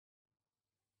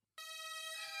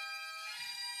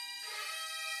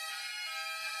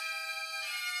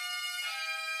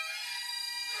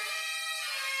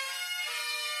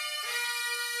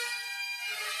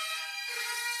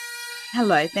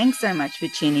Hello, thanks so much for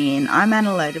tuning in. I'm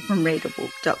Anna Loader from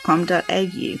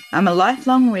readabook.com.au. I'm a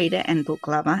lifelong reader and book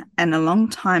lover and a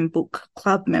long-time book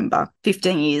club member.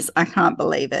 15 years, I can't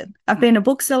believe it. I've been a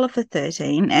bookseller for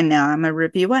 13 and now I'm a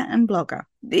reviewer and blogger.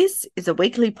 This is a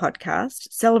weekly podcast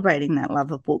celebrating that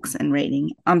love of books and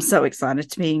reading. I'm so excited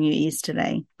to be in your ears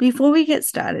today. Before we get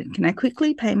started, can I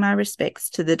quickly pay my respects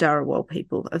to the Dharawal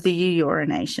people of the Eora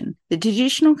Nation, the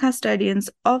traditional custodians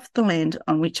of the land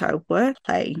on which I work,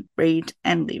 play, read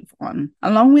and live on.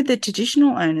 Along with the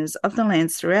traditional owners of the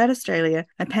lands throughout Australia,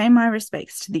 I pay my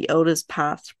respects to the elders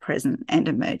past, present and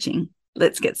emerging.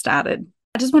 Let's get started.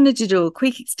 I just wanted to do a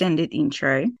quick extended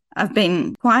intro. I've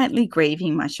been quietly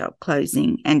grieving my shop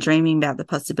closing and dreaming about the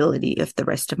possibility of the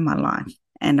rest of my life.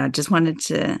 And I just wanted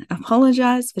to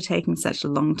apologise for taking such a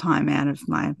long time out of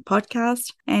my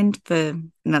podcast and for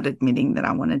not admitting that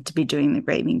I wanted to be doing the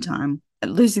grieving time.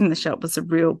 Losing the shop was a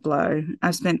real blow.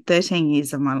 I've spent 13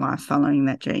 years of my life following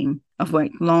that dream. I've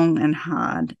worked long and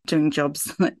hard doing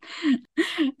jobs that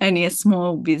only a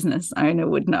small business owner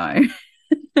would know.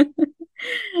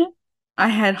 I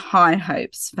had high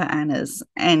hopes for Anna's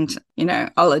and,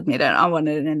 I'll admit it, I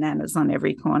wanted an Anna's on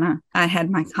every corner. I had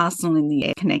my castle in the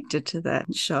air connected to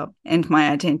that shop and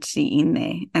my identity in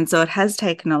there. And so it has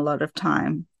taken a lot of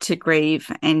time to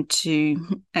grieve and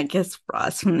to,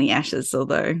 rise from the ashes,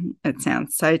 although it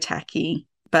sounds so tacky.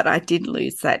 But I did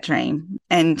lose that dream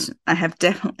and I have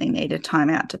definitely needed time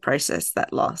out to process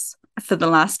that loss. For the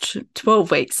last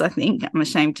 12 weeks, I think, I'm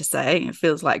ashamed to say, it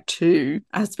feels like 2,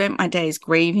 I've spent my days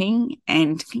grieving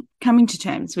and coming to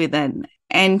terms with it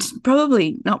and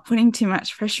probably not putting too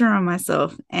much pressure on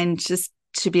myself and just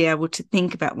to be able to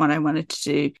think about what I wanted to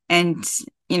do. And,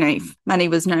 if money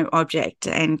was no object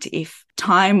and if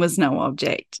time was no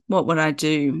object, what would I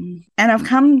do? And I've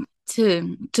come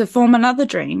to form another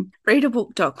dream.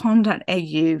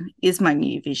 ReadAbook.com.au is my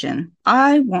new vision.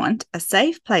 I want a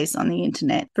safe place on the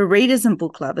internet for readers and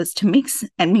book lovers to mix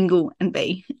and mingle and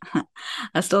be.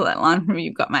 I stole that line from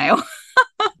You've Got Mail.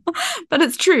 But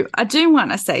it's true. I do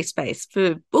want a safe space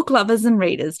for book lovers and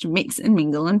readers to mix and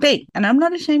mingle and be. And I'm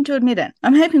not ashamed to admit it.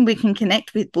 I'm hoping we can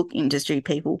connect with book industry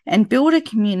people and build a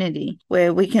community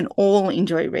where we can all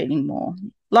enjoy reading more.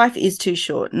 Life is too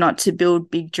short not to build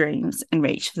big dreams and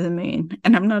reach for the moon,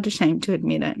 and I'm not ashamed to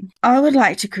admit it. I would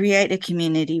like to create a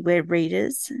community where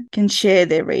readers can share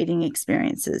their reading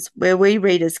experiences, where we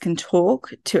readers can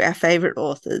talk to our favourite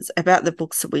authors about the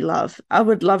books that we love. I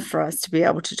would love for us to be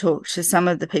able to talk to some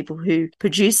of the people who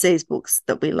produce these books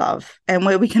that we love, and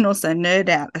where we can also nerd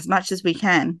out as much as we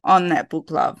can on that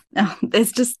book love.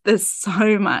 There's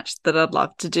so much that I'd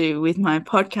love to do with my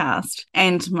podcast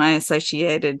and my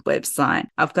associated website.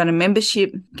 I've got a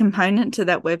membership component to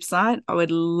that website. I would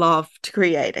love to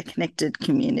create a connected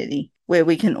community where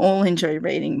we can all enjoy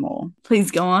reading more.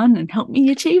 Please go on and help me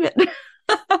achieve it.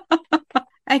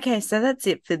 Okay, so that's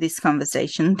it for this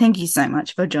conversation. Thank you so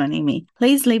much for joining me.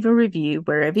 Please leave a review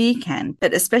wherever you can,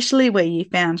 but especially where you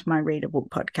found my ReadA Book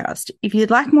podcast. If you'd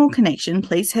like more connection,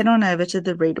 please head on over to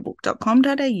the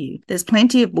readabook.com.au. There's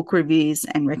plenty of book reviews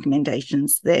and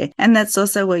recommendations there, and that's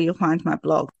also where you'll find my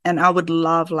blog. And I would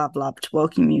love, love, love to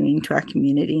welcome you into our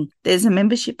community. There's a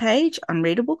membership page on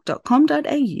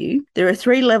readabook.com.au. There are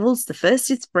 3 levels. The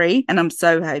first is free, and I'm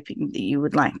so hoping that you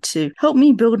would like to help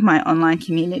me build my online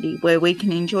community where we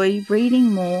can enjoy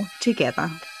reading more together.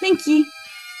 Thank you.